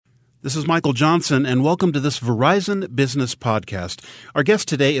This is Michael Johnson, and welcome to this Verizon Business podcast. Our guest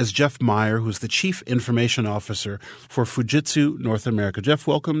today is Jeff Meier, who's the Chief Information Officer for Fujitsu North America. Jeff,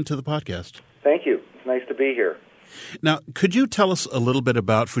 welcome to the podcast. Thank you. It's nice to be here. Now, could you tell us a little bit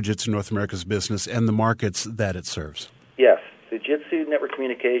about Fujitsu North America's business and the markets that it serves? Yes. Fujitsu Network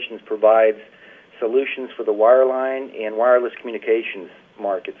Communications provides solutions for the wireline and wireless communications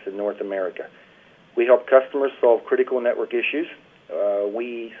markets in North America. We help customers solve critical network issues.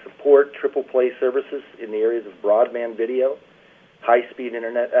 We support triple play services in the areas of broadband video, high-speed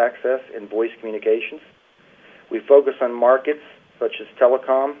internet access, and voice communications. We focus on markets such as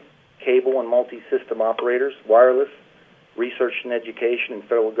telecom, cable and multi-system operators, wireless, research and education, and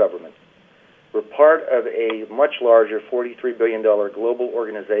federal government. We're part of a much larger $43 billion global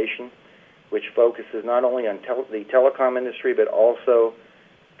organization which focuses not only on the telecom industry but also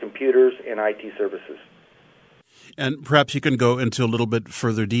computers and IT services. And perhaps you can go into a little bit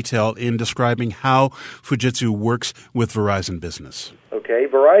further detail in describing how Fujitsu works with Verizon Business. Okay.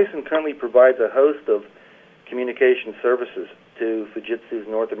 Verizon currently provides a host of communication services to Fujitsu's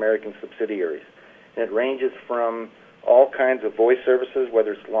North American subsidiaries. And it ranges from all kinds of voice services,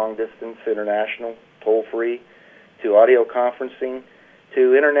 whether it's long-distance, international, toll-free, to audio conferencing,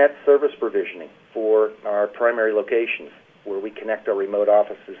 to internet service provisioning for our primary locations where we connect our remote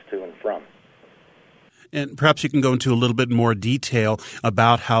offices to and from. And perhaps you can go into a little bit more detail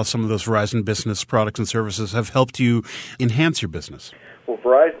about how some of those Verizon Business products and services have helped you enhance your business. Well,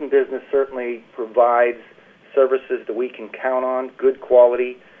 Verizon Business certainly provides services that we can count on, good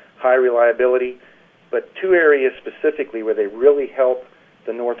quality, high reliability, but two areas specifically where they really help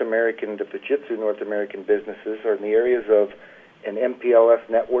the Fujitsu North American businesses are in the areas of an MPLS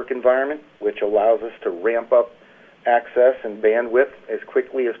network environment, which allows us to ramp up access and bandwidth as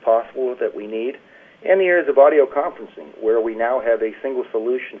quickly as possible that we need, and the areas of audio conferencing, where we now have a single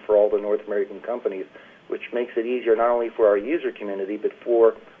solution for all the North American companies, which makes it easier not only for our user community, but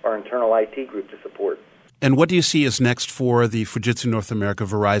for our internal IT group to support. And what do you see as next for the Fujitsu North America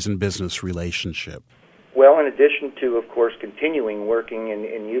Verizon Business relationship? Well, in addition to, of course, continuing working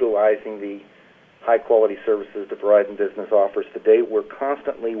and utilizing the high-quality services that Verizon Business offers today, we're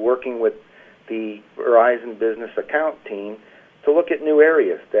constantly working with the Verizon Business account team to look at new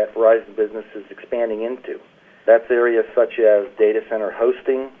areas that Verizon Business is expanding into. That's areas such as data center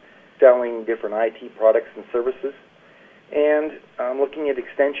hosting, selling different IT products and services, and looking at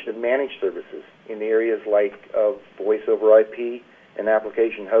extension of managed services in the areas like of voice over IP and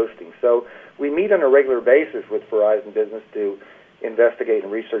application hosting. So we meet on a regular basis with Verizon Business to investigate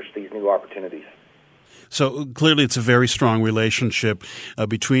and research these new opportunities. So clearly it's a very strong relationship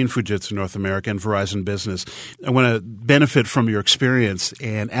between Fujitsu North America and Verizon Business. I want to benefit from your experience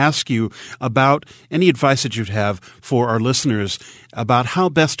and ask you about any advice that you'd have for our listeners about how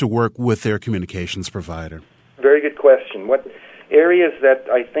best to work with their communications provider. Very good question. What areas that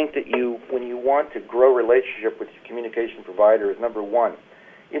I think that when you want to grow a relationship with your communication provider is number one,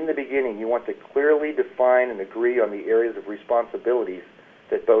 in the beginning you want to clearly define and agree on the areas of responsibilities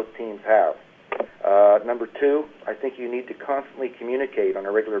that both teams have. Number two, I think you need to constantly communicate on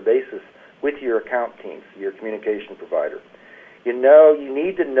a regular basis with your account teams, your communication provider. You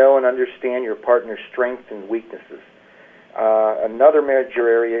need to know and understand your partner's strengths and weaknesses. Another major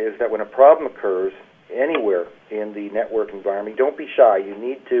area is that when a problem occurs anywhere in the network environment, don't be shy. You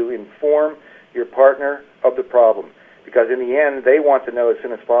need to inform your partner of the problem because in the end, they want to know as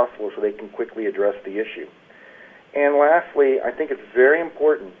soon as possible so they can quickly address the issue. And lastly, I think it's very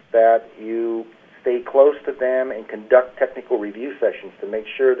important that you stay close to them and conduct technical review sessions to make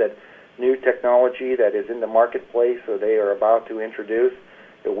sure that new technology that is in the marketplace or they are about to introduce,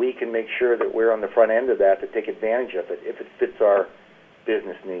 that we can make sure that we're on the front end of that to take advantage of it if it fits our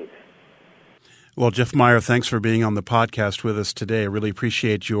business needs. Well, Jeff Meier, thanks for being on the podcast with us today. I really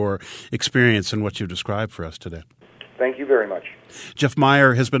appreciate your experience and what you described for us today. Thank you very much. Jeff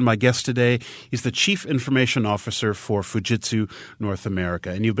Meier has been my guest today. He's the Chief Information Officer for Fujitsu North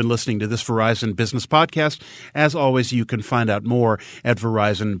America. And you've been listening to this Verizon Business podcast. As always, you can find out more at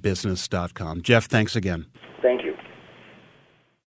verizonbusiness.com. Jeff, thanks again.